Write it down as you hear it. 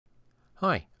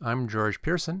Hi, I'm George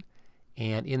Pearson,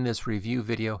 and in this review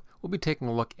video we'll be taking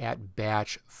a look at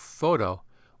BatchPhoto,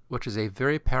 which is a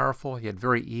very powerful yet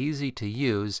very easy to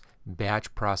use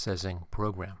batch processing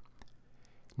program.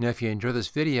 Now if you enjoy this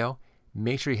video,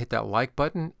 make sure you hit that like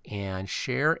button and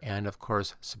share, and of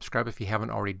course subscribe if you haven't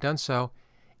already done so,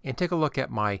 and take a look at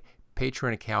my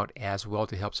Patreon account as well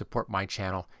to help support my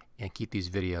channel and keep these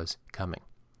videos coming.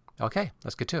 Okay,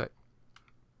 let's get to it.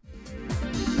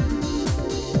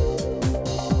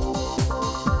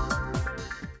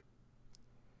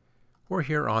 We're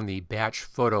here on the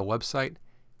BatchPhoto website.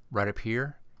 Right up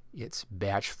here, it's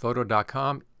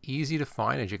BatchPhoto.com. Easy to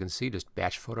find, as you can see, just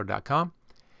BatchPhoto.com.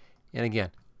 And again,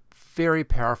 very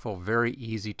powerful, very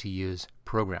easy to use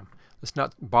program. Let's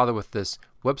not bother with this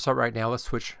website right now. Let's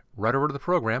switch right over to the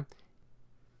program.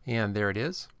 And there it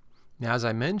is. Now, as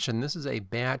I mentioned, this is a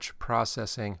batch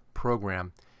processing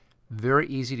program. Very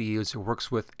easy to use. It works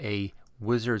with a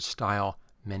wizard style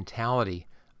mentality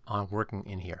on working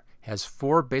in here. Has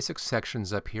four basic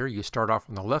sections up here. You start off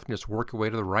on the left and just work your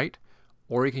way to the right,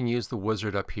 or you can use the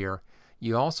wizard up here.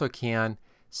 You also can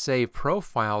save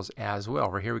profiles as well.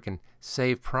 Over here we can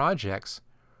save projects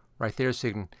right there, so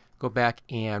you can go back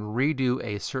and redo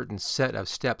a certain set of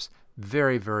steps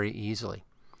very, very easily.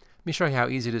 Let me show you how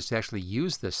easy it is to actually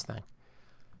use this thing.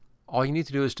 All you need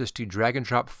to do is just to drag and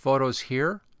drop photos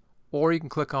here, or you can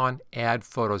click on Add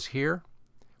Photos here.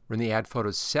 We're in the Add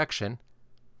Photos section.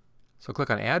 So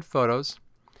click on Add Photos,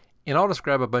 and I'll just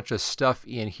grab a bunch of stuff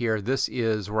in here. This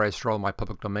is where I store all my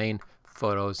public domain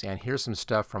photos, and here's some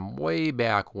stuff from way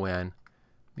back when.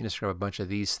 Let me just grab a bunch of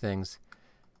these things.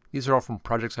 These are all from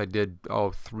projects I did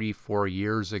 3-4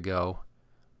 years ago,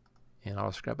 and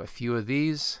I'll just grab a few of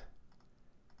these.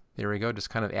 There we go, just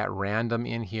kind of at random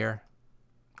in here,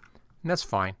 and that's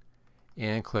fine.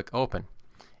 And click Open,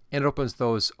 and it opens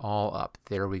those all up.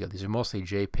 There we go. These are mostly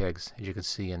JPEGs, as you can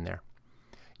see in there.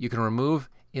 You can remove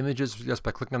images just by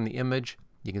clicking on the image.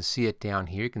 You can see it down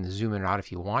here. You can zoom in or out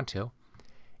if you want to.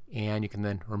 And you can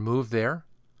then remove there.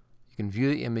 You can view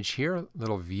the image here,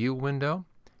 little view window.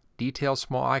 Detail,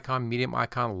 small icon, medium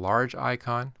icon, large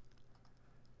icon.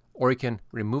 Or you can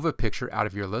remove a picture out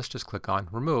of your list. Just click on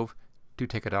Remove to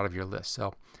take it out of your list.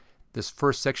 So this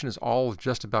first section is all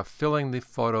just about filling the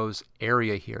photos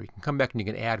area here. You can come back and you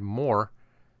can add more,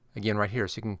 again right here.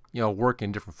 So you can work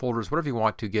in different folders, whatever you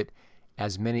want to get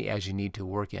as many as you need to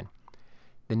work in.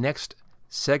 The next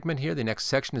segment here, the next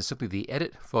section is simply the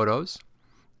edit photos,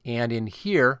 and in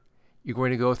here you're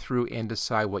going to go through and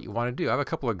decide what you want to do. I have a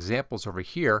couple of examples over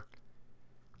here,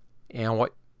 and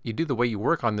what you do, the way you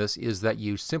work on this, is that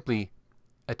you simply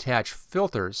attach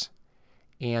filters,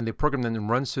 and the program then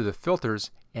runs through the filters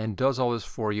and does all this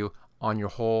for you on your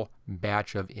whole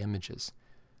batch of images.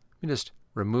 Let me just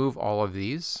remove all of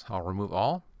these. I'll remove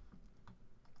all.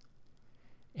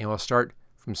 And we'll start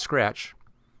from scratch.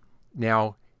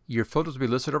 Now your filters will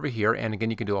be listed over here, and again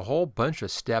you can do a whole bunch of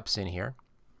steps in here.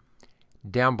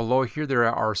 Down below here there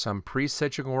are some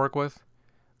presets you can work with.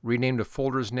 Rename the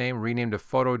folder's name, rename the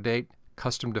photo date,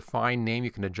 custom define name,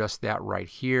 you can adjust that right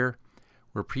here.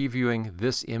 We're previewing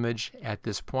this image at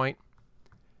this point.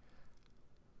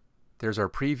 There's our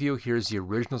preview. Here's the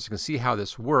original, so you can see how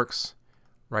this works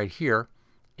right here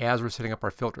as we're setting up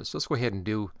our filters. So let's go ahead and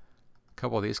do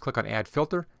couple of these. Click on Add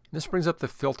Filter, and this brings up the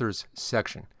Filters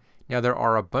section. Now there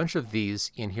are a bunch of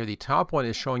these in here. The top one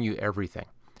is showing you everything.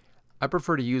 I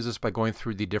prefer to use this by going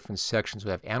through the different sections. We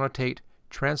have Annotate,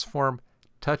 Transform,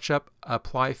 Touch Up,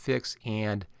 Apply Fix,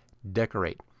 and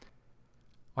Decorate.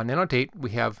 On Annotate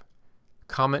we have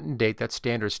comment and date, that's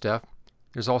standard stuff.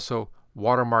 There's also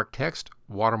watermark text,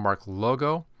 watermark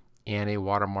logo, and a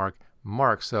watermark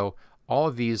mark. So all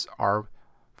of these are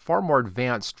far more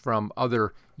advanced from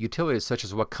other utilities, such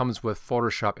as what comes with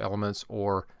Photoshop Elements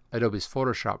or Adobe's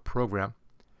Photoshop program.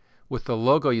 With the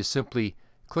logo, you simply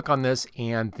click on this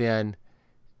and then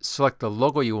select the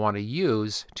logo you want to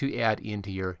use to add into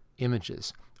your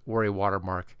images, or a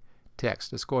watermark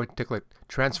text. Let's go ahead and click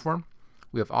Transform.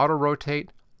 We have Auto Rotate,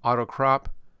 Auto Crop,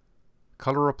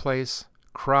 Color Replace,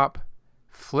 Crop,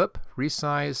 Flip,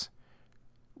 Resize,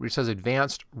 Resize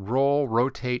Advanced, Roll,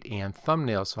 Rotate, and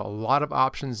Thumbnail. So a lot of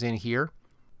options in here.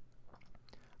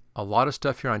 A lot of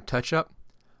stuff here on Touch Up.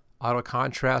 Auto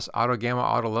Contrast, Auto Gamma,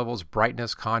 Auto Levels,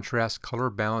 Brightness, Contrast, Color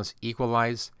Balance,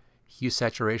 Equalize, Hue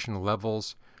Saturation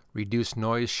Levels, Reduce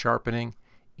Noise, Sharpening,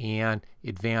 and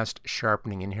Advanced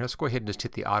Sharpening. In here, let's go ahead and just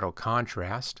hit the Auto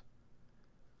Contrast.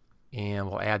 And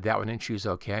we'll add that one and choose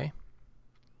OK.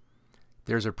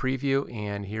 There's a preview,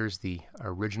 and here's the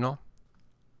original.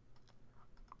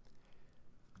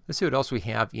 Let's see what else we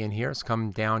have in here. Let's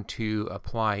come down to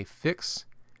Apply Fix.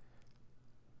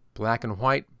 black and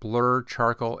white, blur,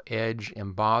 charcoal, edge,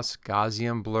 emboss,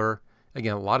 Gaussian blur.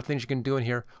 Again, a lot of things you can do in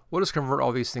here. We'll just convert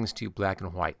all these things to black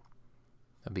and white.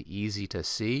 That'll be easy to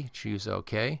see. Choose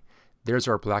OK. There's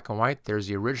our black and white. There's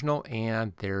the original,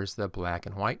 and there's the black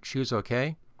and white. Choose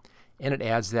OK. And it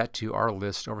adds that to our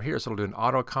list over here. So it'll do an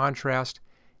auto contrast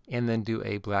and then do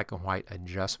a black and white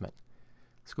adjustment.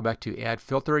 Let's go back to Add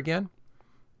Filter again.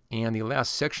 And the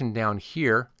last section down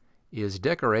here is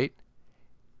Decorate.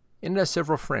 And it has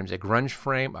several frames: a grunge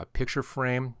frame, a picture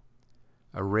frame,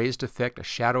 a raised effect, a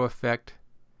shadow effect,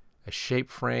 a shape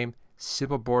frame,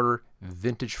 simple border,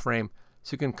 vintage frame.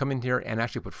 So you can come in here and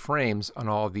actually put frames on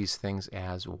all of these things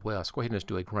as well. Let's go ahead and just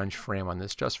do a grunge frame on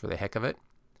this just for the heck of it.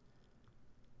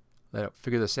 Let it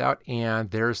figure this out,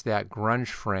 and there's that grunge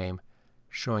frame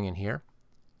showing in here.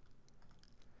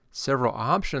 Several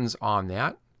options on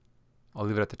that. I'll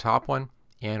leave it at the top one.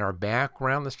 And our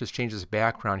background, let's just change this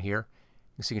background here.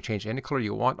 So you can change any color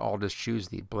you want. I'll just choose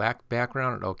the black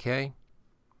background and OK.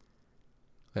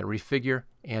 Let it refigure,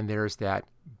 and there's that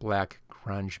black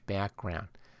grunge background.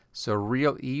 So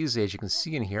real easy, as you can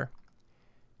see in here,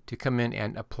 to come in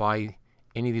and apply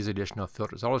any of these additional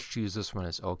filters. I'll just choose this one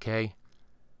as OK.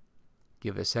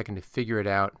 Give it a second to figure it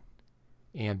out,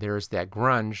 and there's that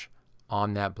grunge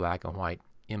on that black and white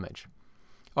image.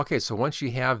 Okay, so once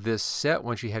you have this set,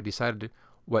 once you have decided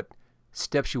what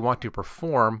steps you want to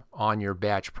perform on your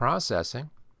batch processing,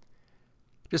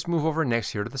 just move over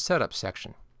next here to the setup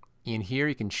section. In here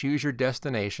you can choose your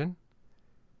destination.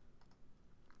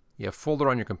 You have folder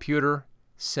on your computer,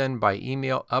 send by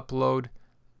email, upload,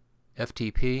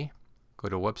 FTP, go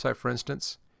to a website for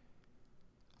instance.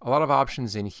 A lot of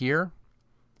options in here.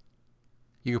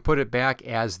 You can put it back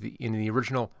as in the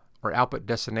original or output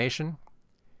destination.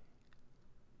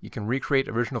 You can recreate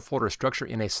original folder structure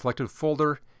in a selected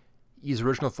folder. Use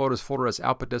original photos folder as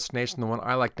output destination. The one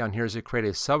I like down here is to create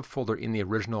a subfolder in the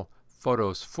original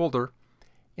photos folder,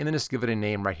 and then just give it a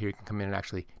name right here. You can come in and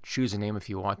actually choose a name if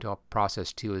you want to.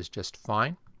 Process 2 is just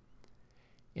fine.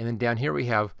 And then down here we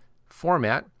have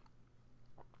format.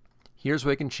 Here's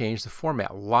where you can change the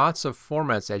format. Lots of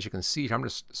formats, as you can see. I'm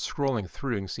just scrolling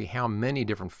through. You can see how many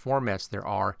different formats there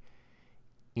are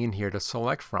in here to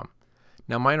select from.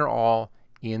 Now mine are all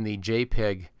in the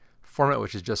JPEG format,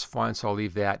 which is just fine, so I'll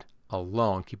leave that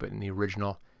alone. Keep it in the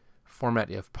original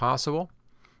format if possible.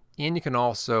 And you can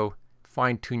also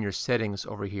fine-tune your settings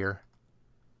over here.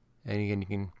 And again, you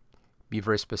can be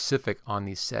very specific on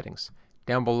these settings.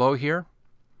 Down below here,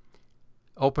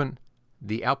 open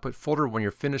the output folder when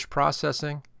you're finished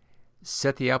processing.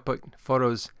 Set the output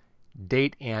photos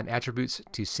date and attributes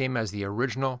to same as the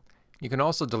original. You can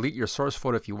also delete your source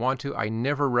photo if you want to. I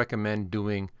never recommend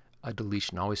doing a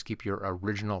deletion. Always keep your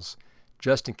originals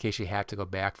just in case you have to go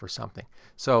back for something.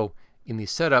 So in the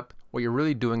setup, what you're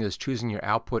really doing is choosing your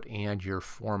output and your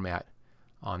format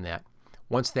on that.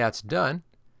 Once that's done,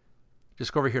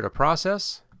 just go over here to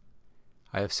process.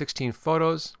 I have 16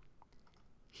 photos.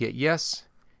 Hit yes,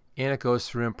 and it goes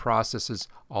through and processes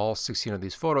all 16 of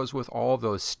these photos with all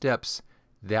those steps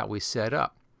that we set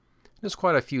up. There's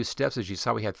quite a few steps. As you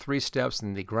saw, we had 3 steps,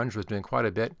 and the grunge was doing quite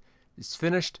a bit. It's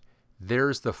finished.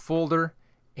 There's the folder,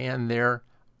 and there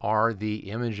are the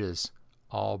images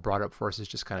all brought up for us. It's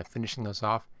just kind of finishing those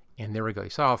off, and there we go. You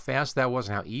saw how fast that was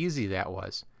and how easy that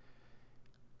was.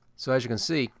 So as you can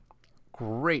see,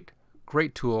 great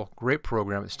tool, great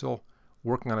program. It's still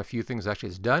working on a few things. Actually,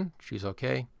 it's done. Choose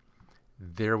OK.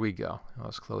 There we go.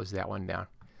 Let's close that one down.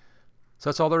 So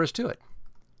that's all there is to it.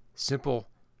 Simple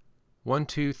 1,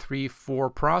 2, 3, 4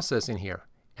 process in here.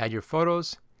 Add your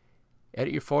photos,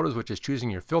 edit your photos, which is choosing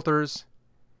your filters.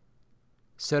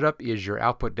 Setup is your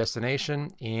output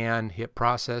destination, and hit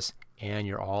process, and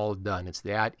you're all done. It's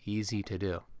that easy to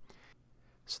do.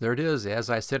 So there it is. As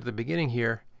I said at the beginning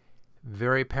here,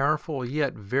 very powerful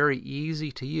yet very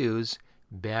easy to use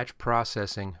batch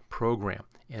processing program.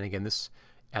 And again, this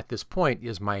at this point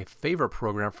is my favorite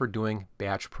program for doing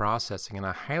batch processing, and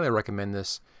I highly recommend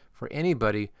this for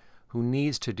anybody who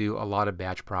needs to do a lot of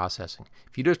batch processing.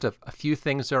 If you do just a few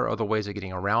things, there are other ways of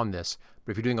getting around this,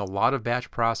 but if you're doing a lot of batch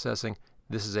processing,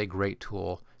 this is a great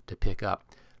tool to pick up.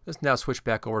 Let's now switch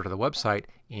back over to the website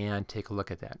and take a look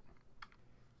at that.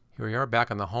 Here we are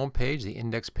back on the home page, the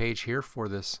index page here for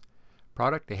this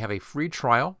product. They have a free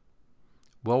trial.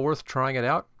 Well worth trying it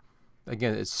out.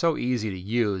 Again, it's so easy to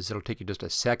use. It'll take you just a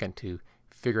second to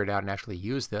figure it out and actually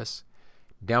use this.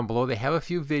 Down below they have a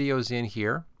few videos in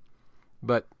here,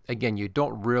 but again, you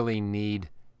don't really need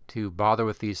to bother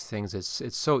with these things.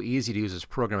 It's so easy to use this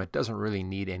program. It doesn't really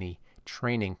need any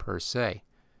training per se.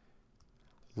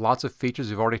 Lots of features.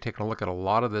 We've already taken a look at a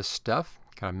lot of this stuff.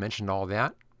 Kind of mentioned all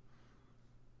that.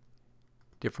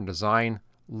 different design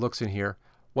looks in here.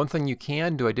 One thing you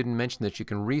can do, I didn't mention that you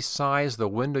can resize the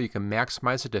window. You can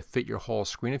maximize it to fit your whole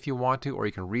screen if you want to, or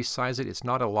you can resize it. It's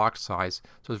not a locked size,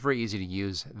 so it's very easy to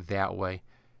use that way.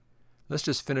 Let's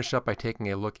just finish up by taking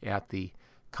a look at the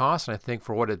cost, and I think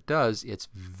for what it does, it's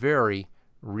very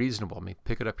reasonable. Let me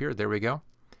pick it up here. There we go.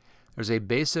 There's a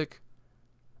basic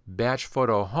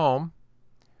BatchPhoto Home,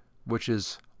 which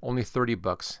is only 30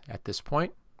 bucks at this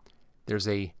point. There's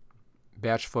a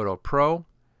BatchPhoto Pro,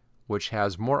 which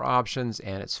has more options,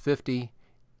 and it's 50.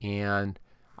 And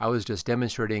I was just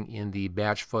demonstrating in the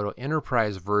BatchPhoto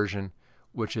Enterprise version,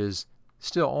 which is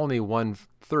still only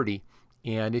 130.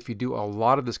 And if you do a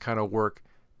lot of this kind of work,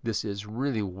 this is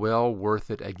really well worth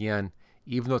it. Again,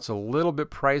 even though it's a little bit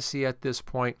pricey at this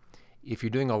point, if you're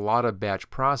doing a lot of batch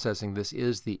processing, this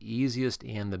is the easiest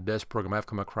and the best program I've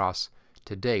come across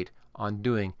to date on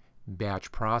doing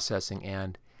batch processing,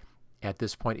 and at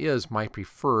this point is my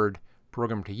preferred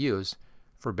program to use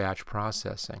for batch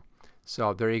processing.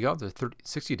 So there you go, the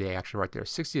 60-day, actually right there,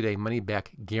 60-day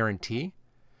money-back guarantee.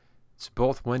 It's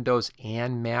both Windows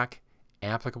and Mac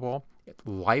applicable.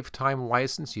 Lifetime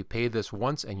license, you pay this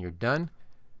once and you're done.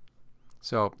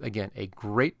 So again, a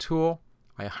great tool.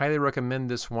 I highly recommend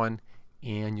this one,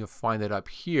 and you'll find it up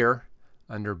here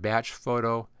under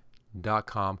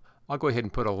BatchPhoto.com. I'll go ahead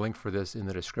and put a link for this in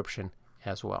the description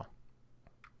as well.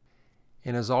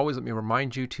 And as always, let me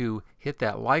remind you to hit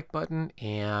that like button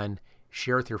and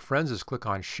share with your friends. Just click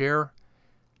on share.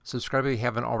 Subscribe if you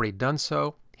haven't already done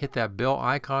so. Hit that bell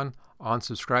icon on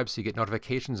subscribe so you get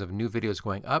notifications of new videos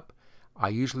going up. I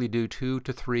usually do 2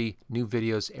 to 3 new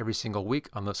videos every single week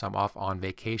unless I'm off on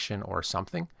vacation or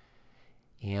something.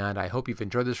 And I hope you've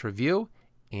enjoyed this review,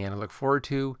 and I look forward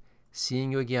to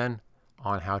seeing you again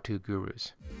on How To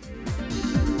Gurus.